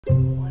Guys, I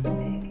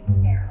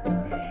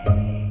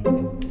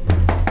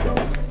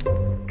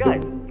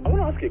want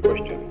to ask you a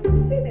question.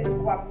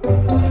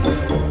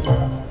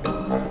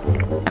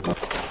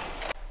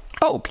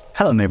 Oh,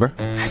 hello, neighbor.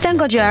 Thank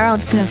God you're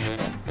around, Sniff.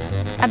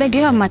 I beg, do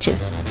you have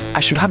matches? I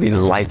should have a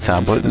lighter,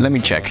 but let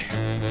me check.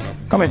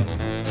 Come in.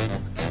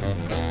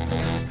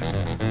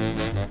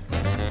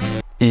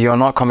 You're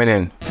not coming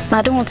in.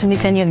 I don't want to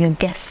meet any of your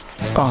guests.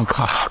 Oh,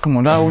 God, come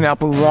on, that only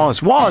happened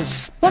once.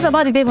 What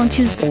about the babe on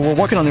Tuesday? We're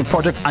working on a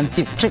project and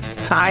it took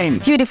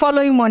time. You the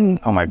following morning.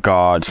 Oh, my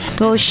God.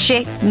 Oh,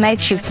 shit, night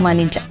shift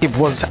manager. It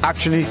was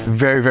actually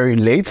very, very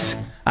late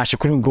and she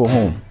couldn't go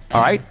home,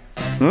 all right?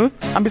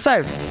 And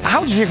besides,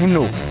 how did you even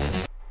know?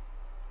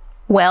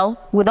 Well,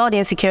 with all the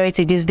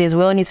insecurity these days,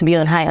 we all need to be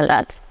on high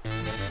alert.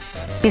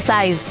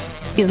 Besides,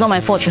 it's not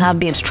my fault you have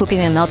babes trooping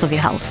in and out of your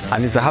house. At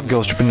least I have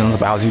girls tripping in and out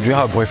of my house. You do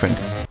have a boyfriend?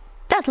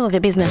 That's none of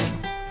your business.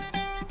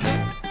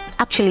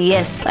 Actually,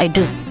 yes, I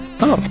do.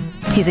 Oh.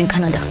 He's in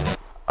Canada.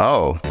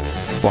 Oh.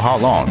 For how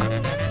long?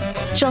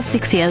 Just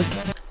 6 years.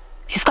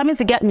 He's coming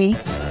to get me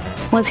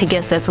once he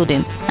gets settled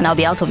in, and I'll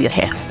be out of your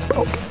hair.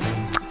 Okay.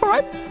 All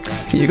right.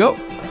 Here you go.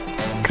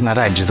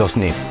 Canada in Jesus'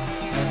 name.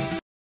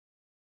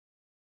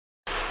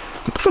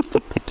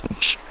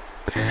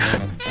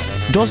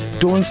 Just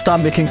don't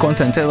start making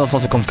content. Tell us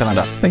not to come to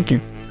Canada. Thank you.